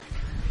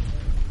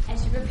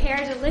Prepare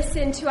to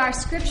listen to our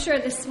scripture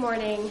this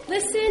morning.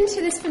 Listen to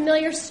this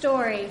familiar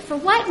story. For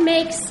what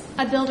makes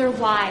a builder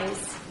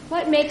wise?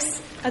 What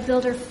makes a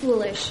builder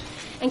foolish?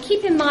 And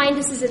keep in mind,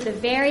 this is at the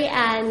very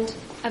end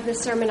of the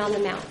Sermon on the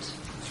Mount.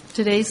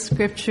 Today's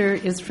scripture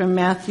is from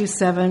Matthew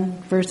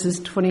 7, verses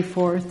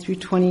 24 through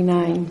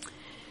 29.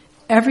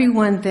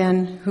 Everyone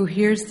then who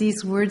hears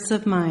these words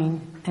of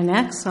mine and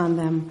acts on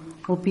them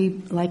will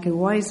be like a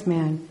wise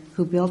man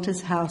who built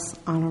his house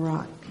on a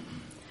rock.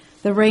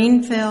 The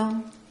rain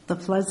fell, the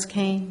floods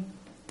came,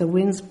 the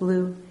winds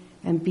blew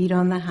and beat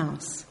on the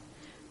house,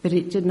 but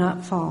it did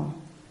not fall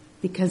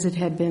because it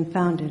had been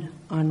founded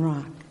on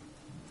rock.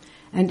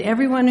 And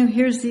everyone who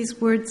hears these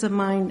words of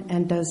mine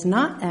and does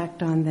not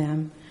act on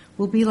them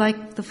will be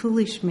like the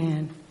foolish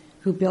man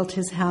who built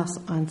his house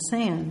on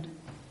sand.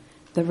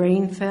 The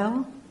rain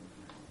fell,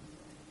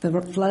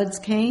 the floods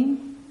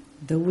came,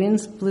 the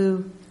winds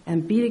blew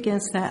and beat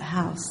against that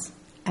house,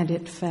 and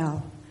it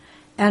fell.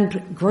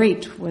 And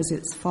great was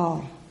its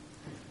fall.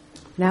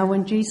 Now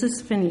when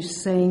Jesus finished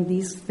saying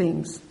these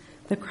things,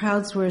 the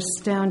crowds were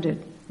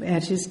astounded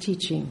at his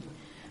teaching,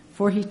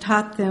 for he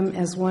taught them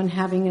as one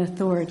having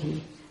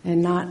authority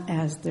and not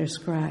as their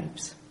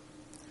scribes.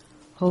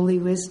 Holy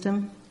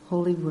wisdom,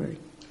 holy word.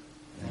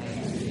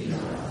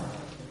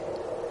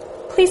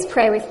 Please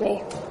pray with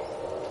me.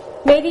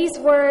 May these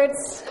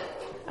words,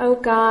 O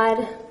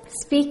God,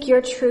 speak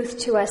your truth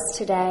to us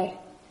today.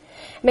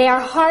 May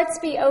our hearts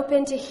be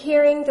open to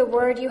hearing the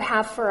word you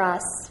have for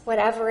us,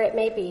 whatever it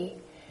may be.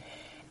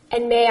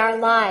 And may our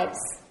lives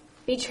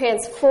be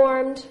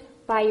transformed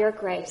by your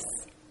grace.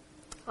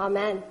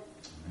 Amen.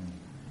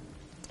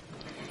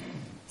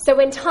 So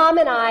when Tom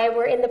and I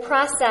were in the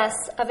process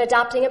of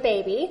adopting a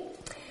baby,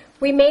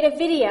 we made a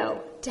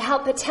video to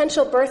help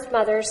potential birth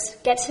mothers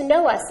get to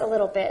know us a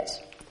little bit.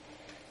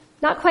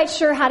 Not quite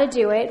sure how to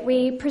do it,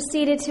 we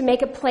proceeded to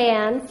make a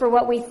plan for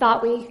what we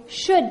thought we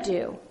should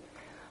do.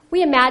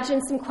 We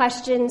imagined some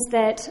questions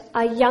that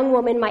a young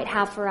woman might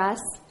have for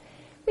us.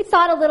 We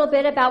thought a little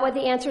bit about what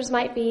the answers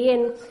might be,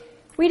 and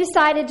we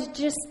decided to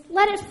just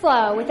let it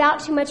flow without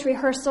too much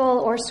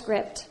rehearsal or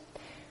script.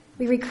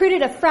 We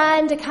recruited a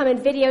friend to come and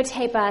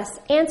videotape us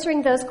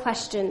answering those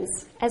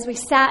questions as we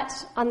sat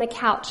on the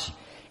couch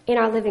in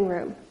our living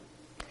room.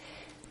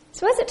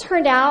 So as it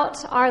turned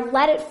out, our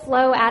let it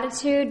flow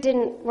attitude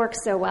didn't work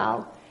so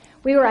well.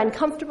 We were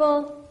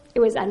uncomfortable,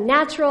 it was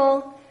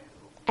unnatural,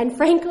 and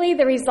frankly,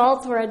 the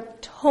results were a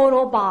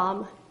total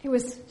bomb. It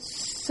was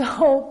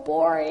so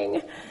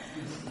boring.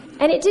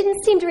 And it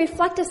didn't seem to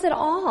reflect us at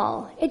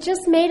all. It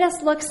just made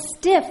us look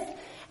stiff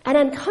and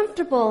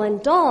uncomfortable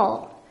and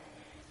dull.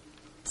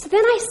 So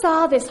then I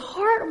saw this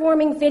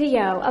heartwarming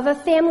video of a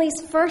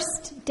family's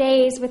first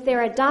days with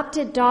their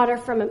adopted daughter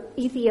from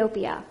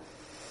Ethiopia.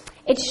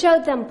 It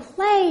showed them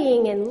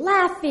playing and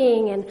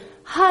laughing and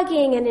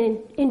hugging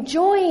and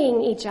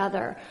enjoying each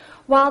other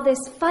while this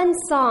fun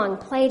song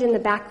played in the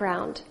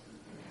background.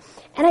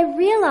 And I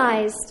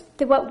realized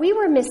that what we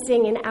were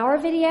missing in our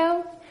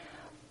video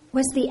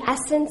was the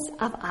essence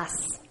of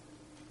us.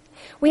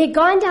 We had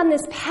gone down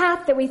this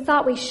path that we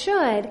thought we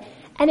should,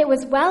 and it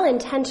was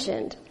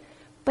well-intentioned,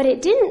 but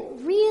it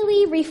didn't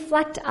really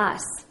reflect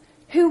us,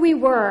 who we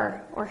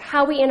were, or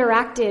how we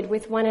interacted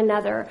with one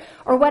another,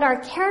 or what our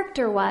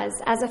character was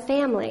as a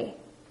family.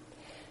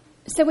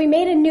 So we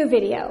made a new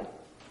video,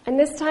 and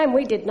this time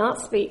we did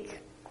not speak.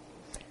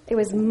 It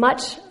was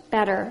much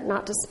better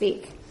not to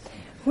speak.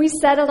 We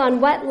settled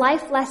on what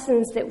life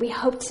lessons that we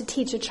hoped to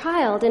teach a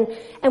child, and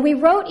we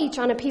wrote each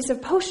on a piece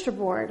of poster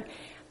board,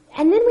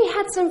 and then we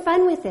had some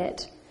fun with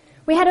it.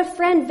 We had a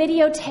friend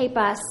videotape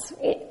us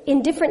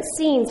in different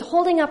scenes,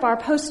 holding up our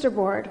poster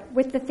board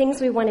with the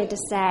things we wanted to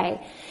say.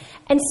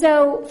 And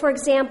so, for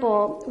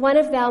example, one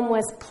of them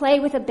was play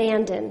with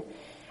abandon,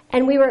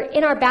 and we were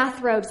in our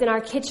bathrobes in our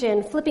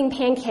kitchen flipping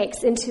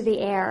pancakes into the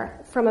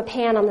air from a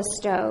pan on the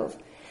stove.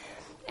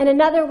 And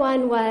another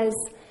one was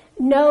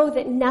know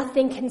that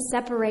nothing can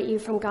separate you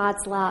from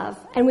God's love.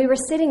 And we were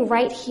sitting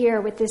right here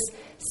with this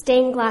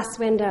stained glass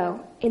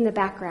window in the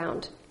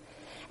background.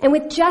 And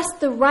with just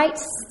the right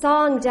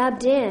song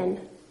dubbed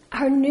in,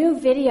 our new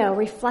video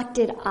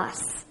reflected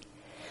us.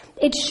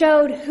 It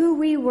showed who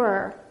we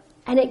were,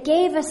 and it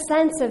gave a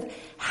sense of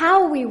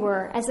how we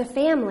were as a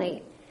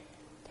family.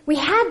 We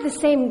had the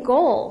same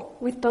goal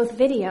with both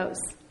videos,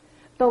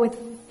 but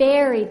with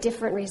very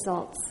different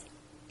results.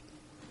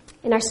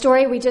 In our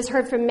story we just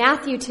heard from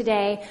Matthew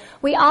today,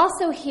 we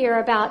also hear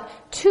about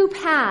two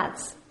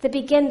paths that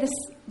begin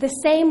the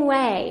same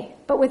way,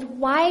 but with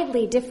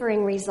widely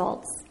differing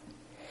results.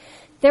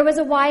 There was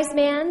a wise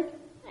man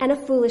and a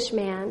foolish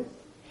man,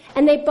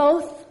 and they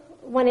both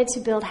wanted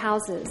to build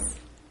houses.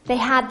 They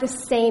had the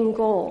same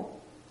goal.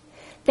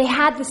 They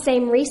had the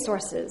same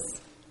resources.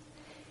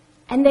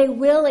 And they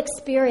will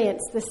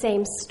experience the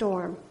same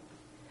storm.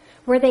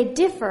 Where they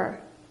differ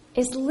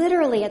is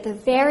literally at the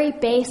very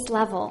base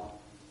level,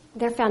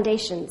 their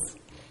foundations.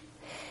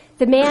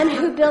 The man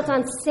who built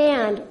on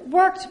sand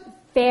worked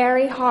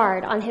very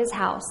hard on his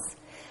house,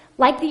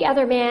 Like the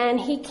other man,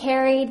 he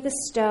carried the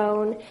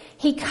stone,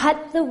 he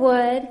cut the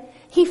wood,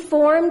 he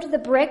formed the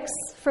bricks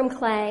from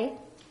clay,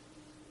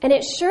 and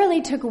it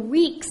surely took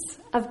weeks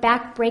of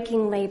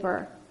back-breaking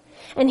labor.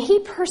 And he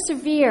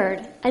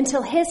persevered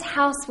until his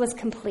house was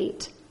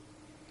complete.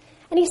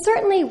 And he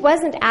certainly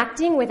wasn't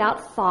acting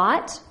without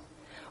thought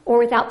or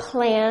without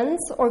plans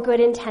or good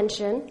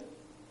intention.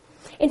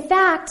 In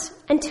fact,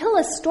 until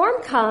a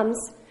storm comes,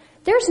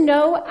 there's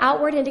no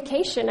outward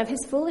indication of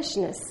his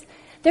foolishness.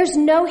 There's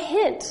no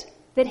hint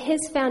that his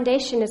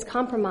foundation is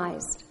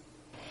compromised.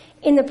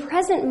 In the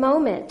present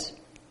moment,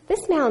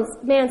 this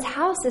man's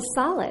house is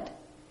solid.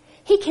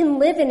 He can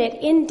live in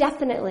it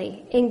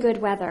indefinitely in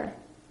good weather.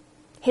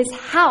 His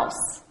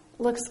house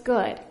looks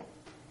good,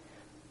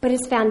 but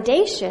his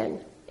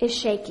foundation is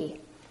shaky.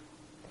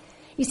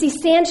 You see,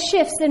 sand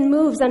shifts and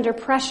moves under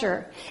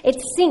pressure.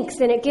 It sinks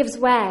and it gives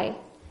way.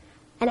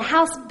 And a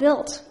house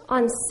built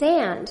on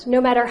sand,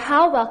 no matter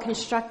how well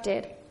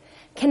constructed,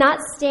 cannot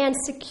stand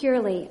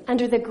securely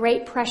under the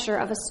great pressure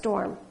of a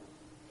storm.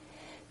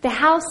 The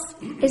house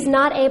is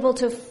not able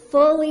to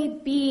fully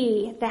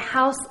be the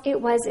house it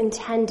was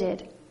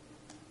intended.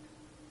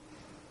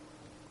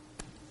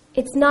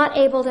 It's not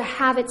able to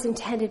have its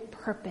intended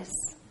purpose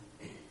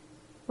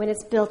when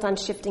it's built on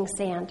shifting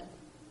sand.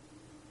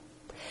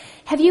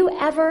 Have you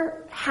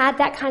ever had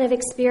that kind of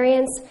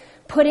experience,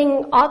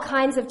 putting all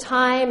kinds of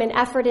time and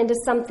effort into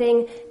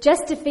something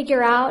just to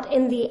figure out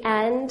in the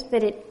end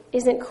that it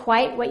isn't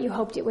quite what you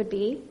hoped it would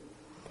be?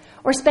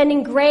 Or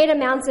spending great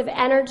amounts of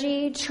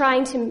energy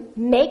trying to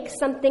make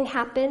something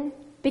happen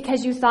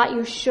because you thought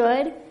you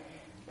should,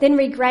 then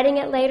regretting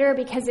it later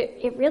because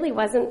it really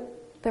wasn't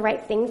the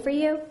right thing for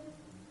you?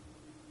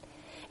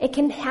 It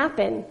can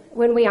happen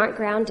when we aren't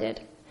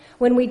grounded,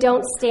 when we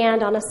don't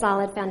stand on a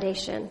solid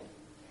foundation.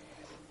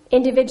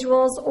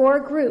 Individuals or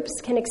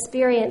groups can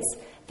experience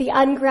the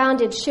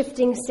ungrounded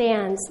shifting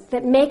sands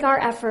that make our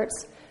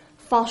efforts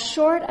fall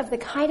short of the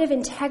kind of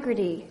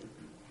integrity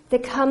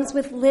that comes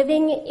with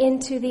living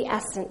into the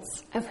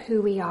essence of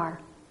who we are.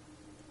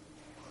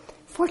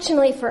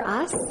 Fortunately for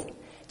us,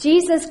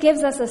 Jesus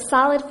gives us a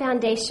solid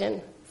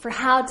foundation for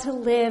how to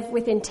live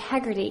with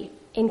integrity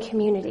in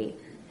community.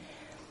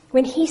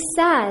 When he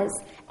says,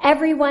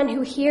 "Everyone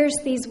who hears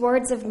these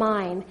words of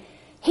mine,"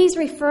 he's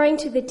referring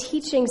to the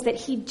teachings that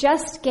he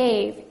just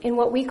gave in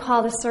what we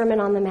call the Sermon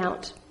on the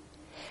Mount.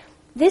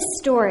 This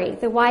story,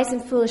 the wise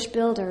and foolish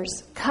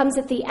builders, comes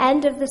at the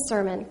end of the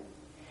sermon,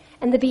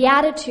 and the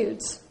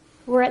Beatitudes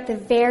were at the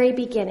very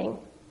beginning.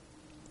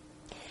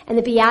 And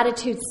the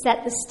Beatitudes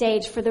set the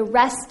stage for the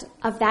rest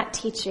of that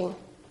teaching.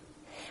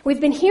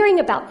 We've been hearing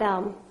about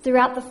them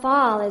throughout the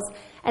fall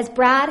as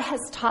Brad has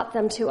taught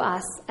them to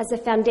us as a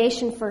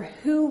foundation for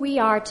who we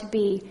are to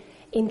be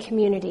in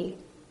community.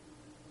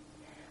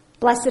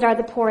 Blessed are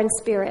the poor in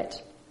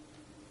spirit.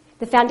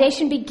 The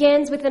foundation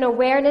begins with an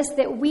awareness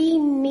that we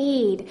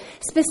need,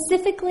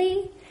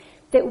 specifically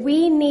that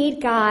we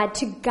need God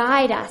to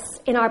guide us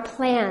in our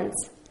plans,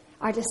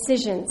 our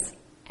decisions,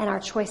 and our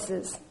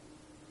choices.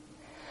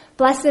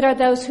 Blessed are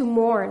those who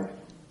mourn.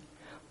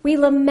 We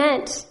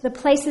lament the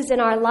places in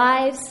our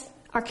lives,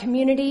 our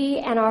community,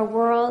 and our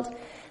world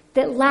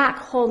that lack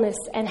wholeness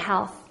and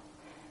health,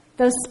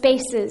 those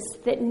spaces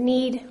that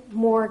need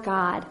more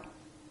God.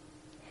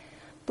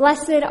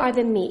 Blessed are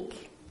the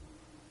meek.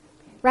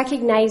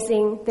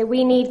 Recognizing that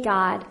we need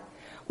God,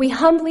 we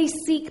humbly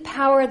seek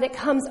power that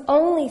comes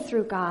only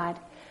through God,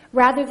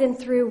 rather than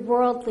through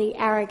worldly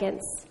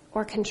arrogance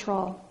or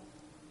control.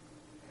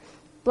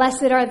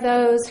 Blessed are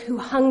those who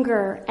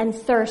hunger and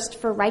thirst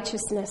for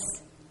righteousness.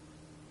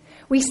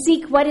 We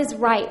seek what is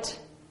right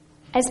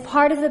as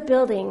part of the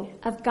building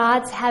of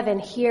God's heaven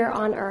here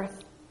on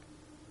earth.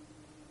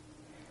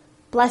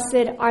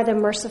 Blessed are the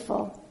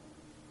merciful.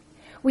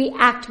 We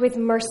act with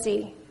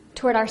mercy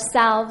toward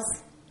ourselves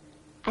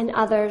and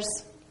others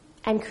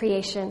and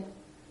creation.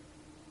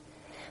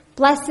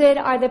 Blessed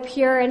are the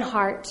pure in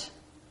heart.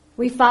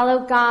 We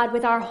follow God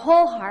with our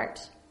whole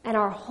heart and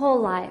our whole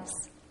lives.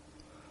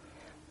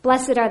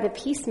 Blessed are the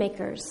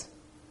peacemakers.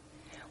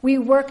 We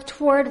work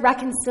toward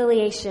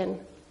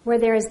reconciliation where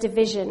there is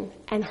division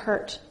and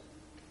hurt.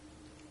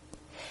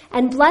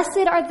 And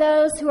blessed are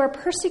those who are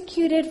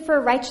persecuted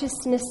for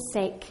righteousness'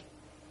 sake.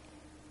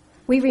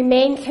 We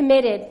remain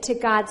committed to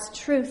God's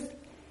truth,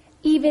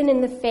 even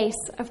in the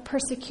face of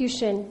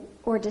persecution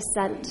or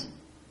dissent.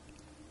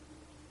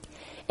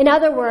 In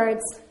other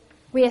words,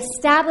 we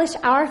establish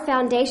our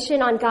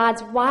foundation on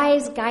God's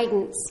wise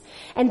guidance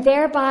and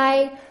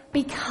thereby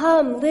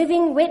become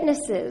living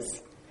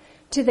witnesses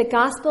to the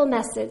gospel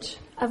message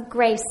of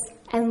grace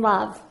and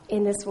love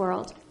in this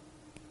world.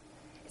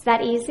 Is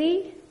that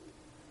easy?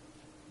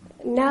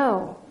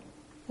 No,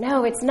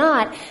 it's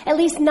not. At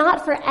least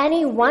not for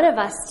any one of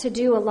us to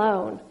do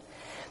alone.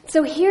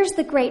 So here's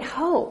the great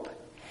hope.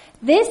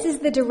 This is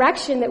the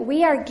direction that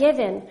we are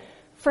given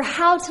for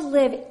how to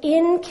live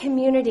in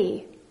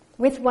community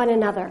with one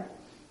another.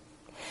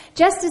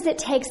 Just as it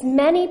takes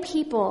many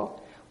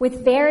people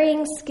with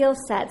varying skill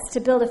sets to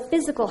build a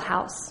physical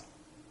house,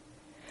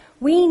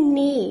 we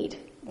need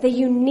the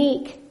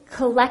unique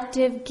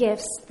collective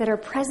gifts that are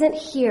present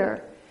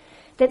here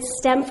that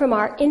stem from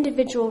our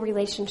individual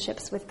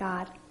relationships with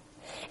God.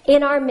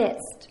 In our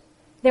midst,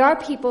 there are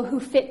people who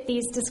fit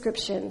these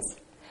descriptions.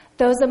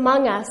 Those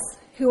among us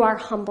who are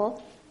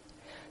humble,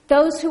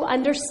 those who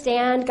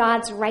understand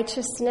God's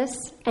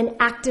righteousness and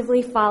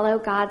actively follow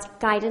God's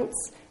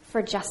guidance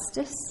for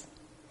justice,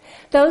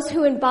 those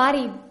who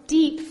embody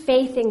deep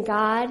faith in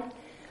God,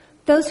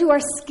 those who are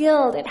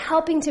skilled at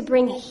helping to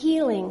bring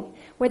healing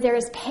where there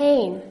is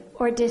pain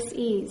or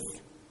dis-ease.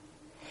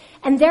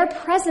 And their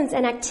presence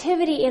and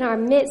activity in our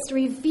midst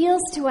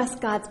reveals to us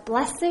God's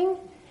blessing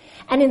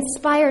and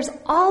inspires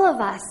all of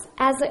us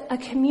as a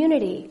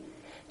community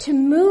to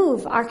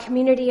move our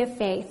community of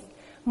faith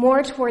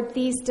more toward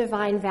these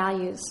divine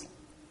values.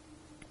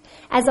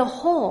 As a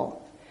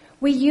whole,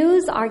 we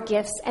use our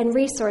gifts and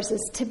resources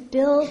to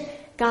build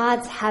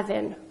God's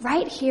heaven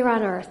right here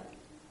on earth.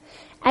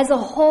 As a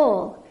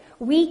whole,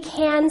 we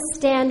can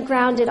stand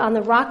grounded on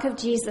the rock of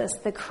Jesus,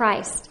 the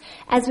Christ,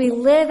 as we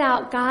live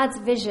out God's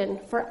vision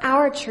for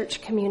our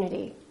church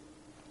community.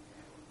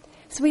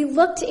 So we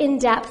looked in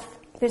depth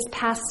this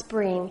past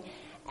spring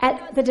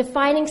at the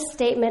defining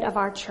statement of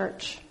our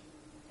church.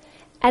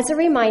 As a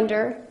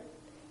reminder,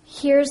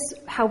 here's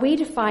how we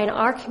define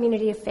our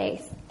community of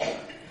faith.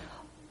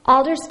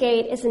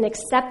 Aldersgate is an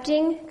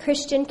accepting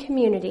Christian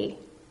community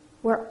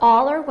where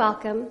all are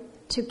welcome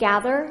to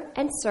gather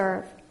and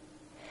serve,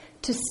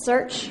 to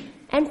search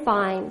and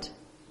find,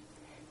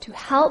 to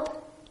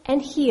help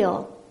and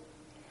heal,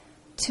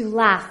 to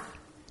laugh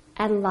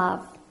and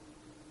love.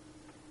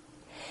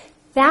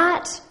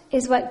 That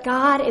is what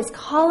God is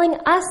calling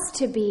us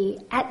to be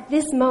at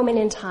this moment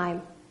in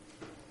time.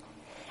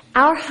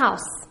 Our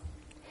house,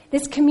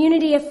 this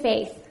community of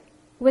faith,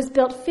 was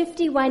built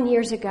 51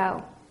 years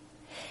ago.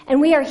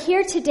 And we are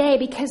here today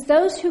because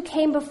those who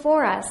came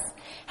before us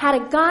had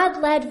a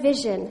God-led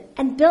vision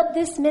and built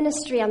this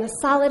ministry on the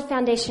solid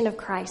foundation of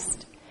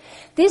Christ.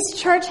 This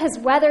church has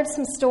weathered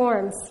some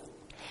storms,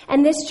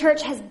 and this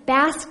church has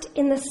basked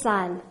in the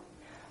sun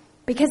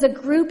because a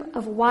group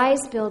of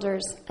wise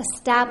builders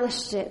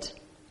established it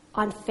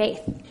on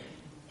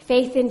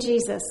faith in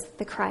Jesus,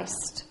 the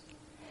Christ.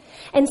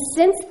 And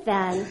since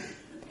then,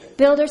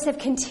 builders have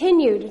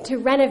continued to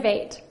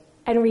renovate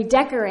and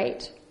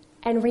redecorate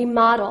and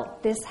remodel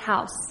this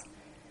house,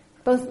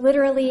 both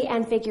literally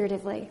and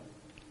figuratively.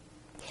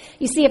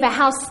 You see, if a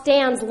house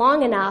stands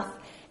long enough,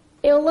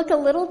 it'll look a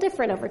little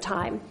different over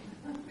time.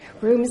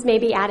 Rooms may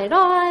be added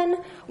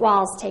on,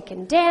 walls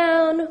taken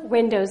down,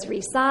 windows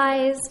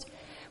resized.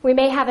 We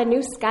may have a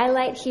new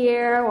skylight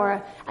here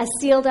or a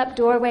sealed up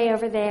doorway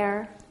over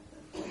there.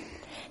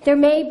 There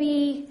may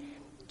be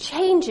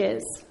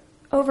changes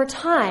over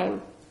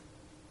time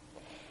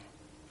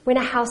when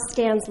a house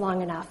stands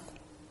long enough.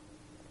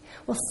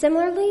 Well,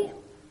 similarly,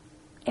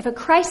 if a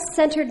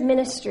Christ-centered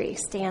ministry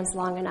stands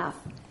long enough,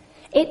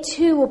 it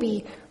too will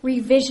be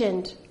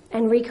revisioned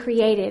and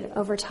recreated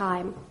over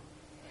time.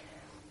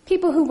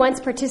 People who once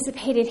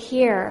participated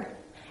here,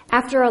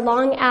 after a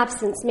long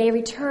absence, may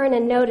return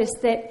and notice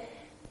that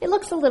it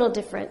looks a little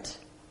different.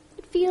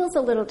 It feels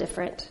a little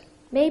different.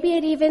 Maybe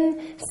it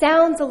even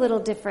sounds a little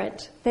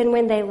different than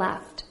when they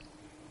left.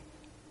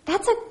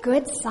 That's a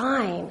good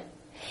sign.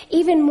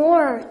 Even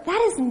more,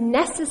 that is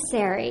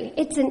necessary.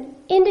 It's an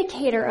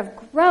indicator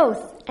of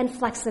growth and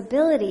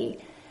flexibility,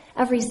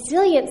 of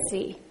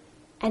resiliency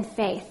and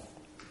faith.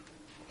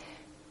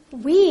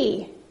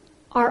 We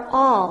are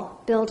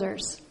all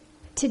builders.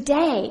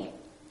 Today,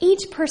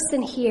 each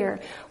person here,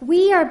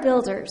 we are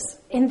builders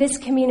in this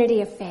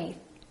community of faith.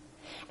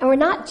 And we're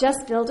not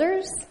just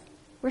builders,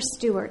 we're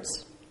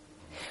stewards.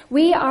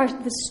 We are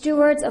the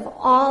stewards of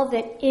all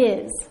that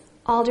is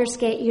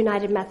Aldersgate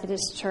United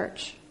Methodist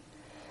Church.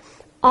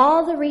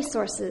 All the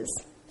resources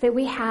that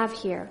we have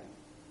here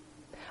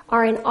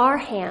are in our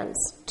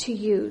hands to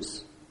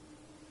use.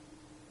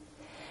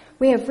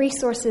 We have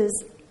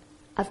resources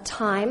of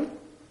time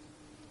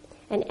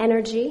and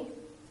energy,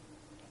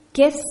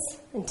 gifts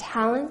and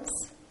talents,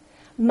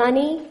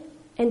 money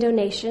and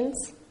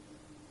donations.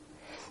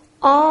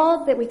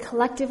 All that we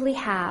collectively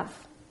have,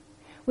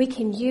 we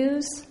can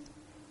use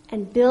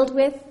and build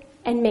with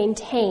and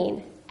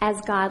maintain as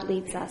God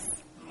leads us.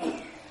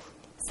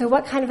 So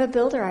what kind of a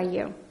builder are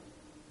you?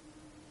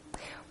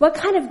 What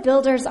kind of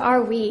builders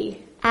are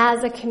we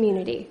as a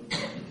community?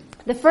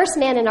 The first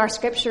man in our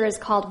scripture is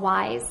called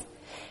Wise.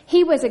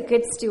 He was a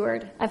good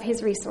steward of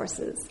his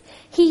resources.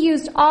 He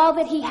used all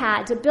that he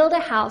had to build a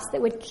house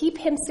that would keep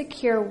him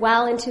secure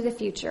well into the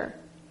future.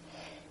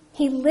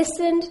 He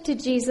listened to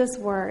Jesus'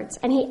 words,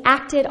 and he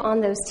acted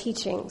on those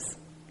teachings.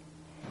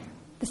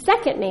 The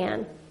second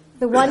man,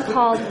 the one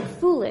called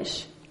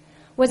Foolish,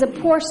 was a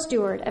poor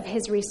steward of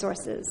his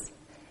resources,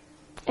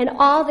 and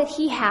all that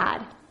he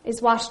had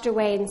is washed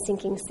away in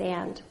sinking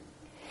sand.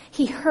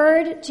 He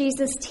heard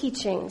Jesus'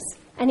 teachings,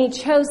 and he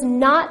chose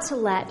not to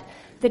let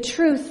the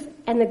truth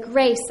and the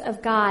grace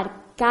of God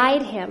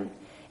guide him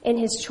in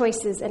his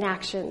choices and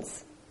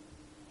actions.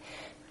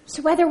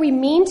 So whether we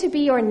mean to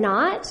be or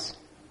not,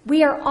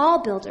 we are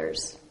all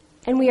builders,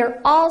 and we are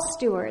all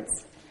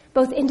stewards,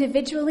 both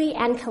individually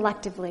and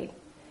collectively.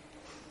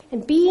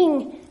 And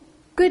being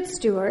good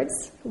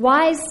stewards,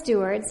 wise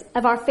stewards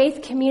of our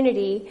faith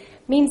community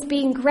means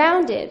being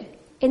grounded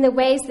in the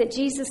ways that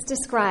Jesus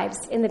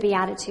describes in the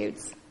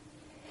Beatitudes.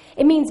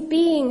 It means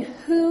being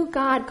who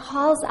God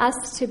calls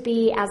us to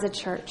be as a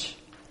church.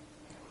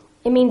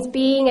 It means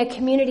being a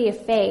community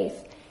of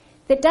faith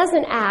that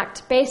doesn't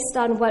act based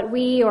on what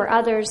we or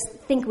others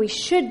think we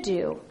should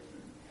do,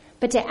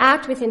 but to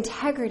act with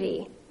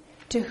integrity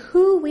to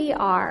who we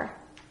are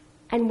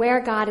and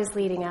where God is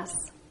leading us.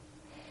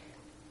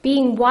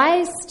 Being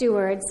wise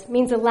stewards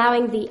means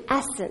allowing the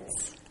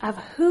essence of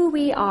who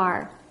we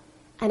are,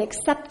 an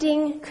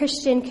accepting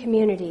Christian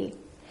community,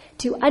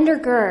 to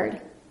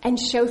undergird and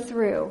show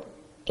through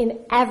in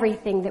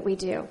everything that we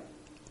do.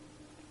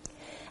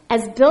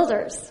 As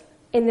builders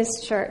in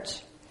this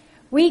church,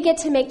 we get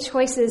to make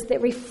choices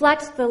that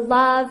reflect the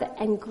love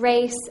and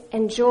grace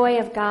and joy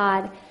of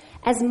God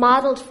as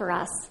modeled for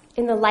us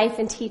in the life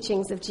and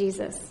teachings of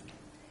Jesus.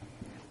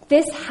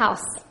 This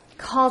house,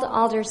 called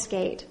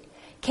Aldersgate,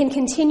 can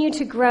continue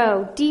to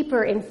grow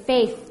deeper in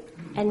faith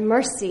and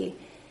mercy,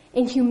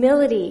 in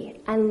humility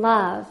and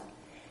love,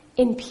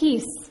 in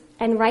peace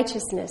and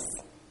righteousness,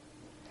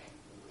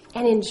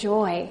 and in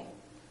joy.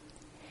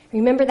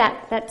 Remember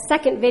that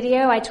second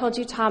video I told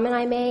you Tom and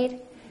I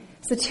made?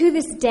 So to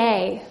this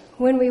day,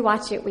 when we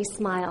watch it, we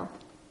smile.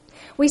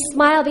 We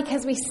smile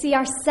because we see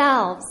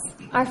ourselves,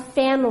 our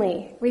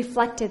family,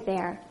 reflected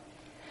there.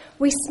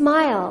 We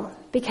smile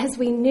because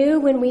we knew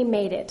when we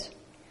made it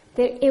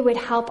that it would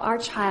help our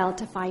child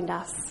to find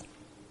us.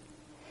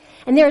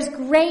 And there's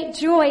great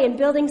joy in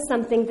building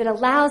something that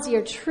allows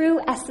your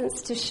true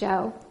essence to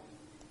show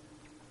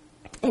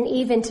and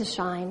even to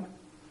shine.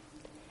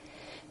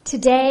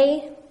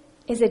 Today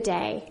is a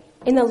day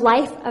in the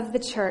life of the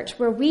church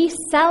where we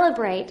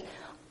celebrate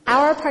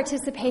our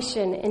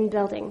participation in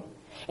building,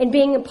 in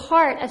being a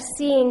part of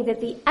seeing that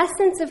the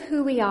essence of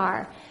who we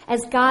are as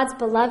God's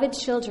beloved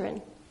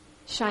children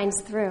shines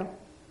through.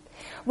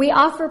 We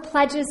offer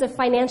pledges of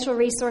financial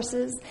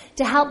resources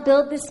to help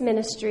build this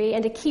ministry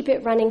and to keep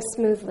it running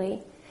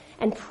smoothly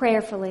and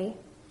prayerfully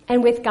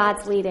and with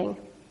God's leading.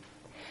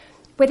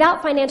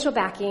 Without financial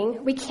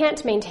backing, we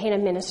can't maintain a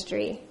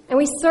ministry, and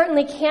we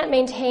certainly can't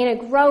maintain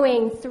a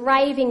growing,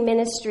 thriving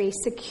ministry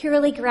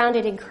securely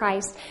grounded in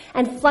Christ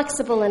and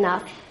flexible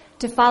enough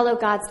to follow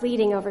God's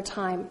leading over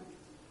time.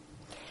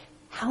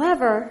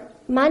 However,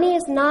 money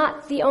is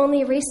not the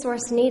only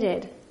resource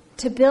needed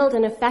to build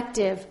an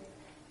effective,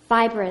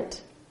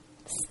 vibrant,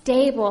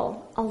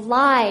 stable,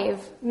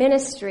 alive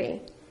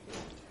ministry.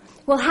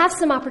 We'll have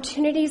some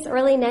opportunities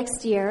early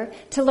next year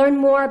to learn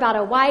more about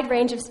a wide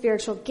range of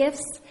spiritual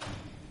gifts,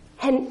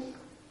 and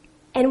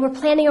we're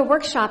planning a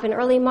workshop in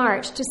early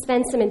March to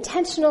spend some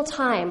intentional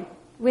time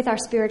with our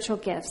spiritual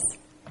gifts.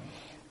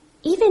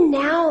 Even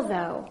now,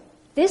 though,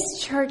 this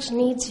church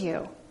needs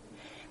you.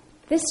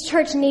 This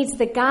church needs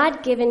the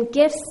God-given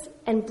gifts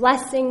and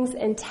blessings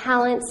and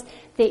talents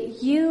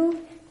that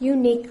you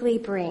uniquely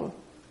bring.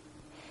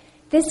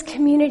 This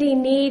community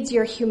needs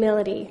your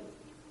humility,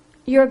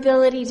 your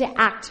ability to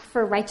act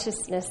for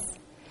righteousness,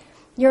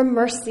 your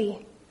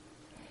mercy,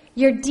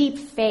 your deep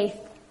faith,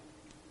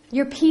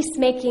 your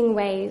peacemaking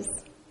ways,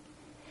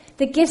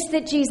 the gifts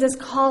that Jesus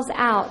calls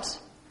out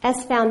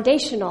as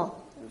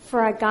foundational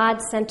for a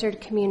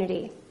God-centered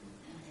community.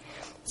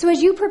 So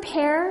as you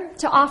prepare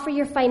to offer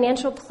your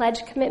financial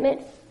pledge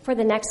commitment for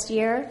the next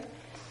year,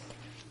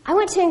 I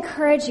want to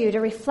encourage you to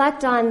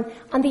reflect on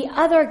the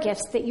other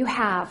gifts that you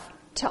have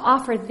to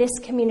offer this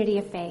community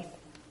of faith.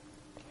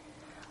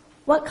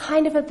 What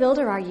kind of a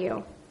builder are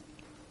you?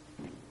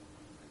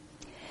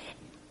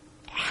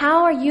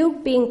 How are you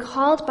being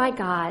called by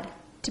God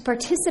to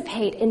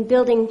participate in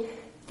building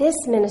this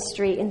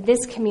ministry in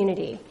this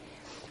community?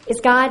 Is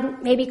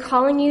God maybe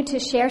calling you to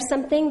share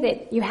something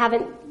that you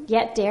haven't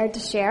yet dared to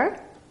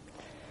share?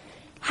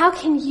 How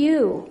can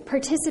you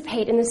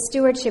participate in the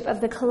stewardship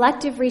of the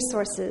collective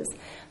resources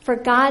for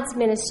God's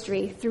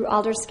ministry through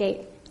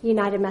Aldersgate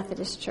United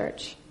Methodist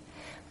Church?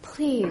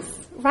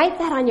 Please write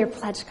that on your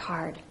pledge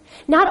card.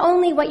 Not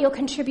only what you'll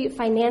contribute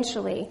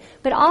financially,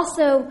 but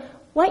also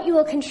what you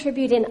will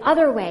contribute in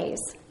other ways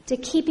to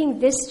keeping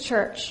this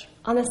church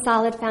on the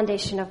solid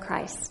foundation of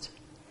Christ.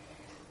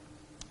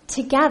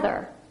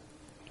 Together,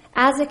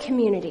 as a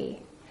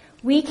community,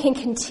 we can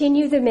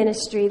continue the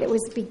ministry that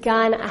was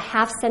begun a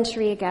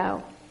half-century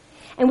ago,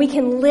 and we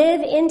can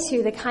live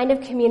into the kind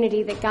of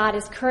community that God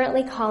is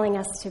currently calling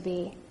us to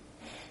be,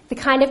 the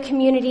kind of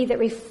community that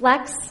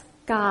reflects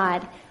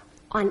God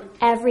on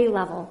every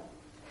level,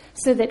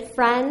 so that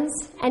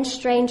friends and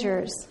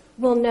strangers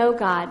will know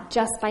God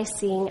just by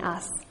seeing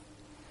us.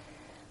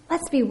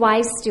 Let's be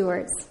wise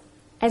stewards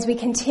as we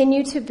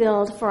continue to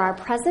build for our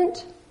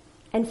present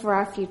and for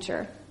our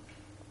future.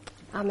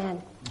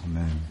 Amen. Amen.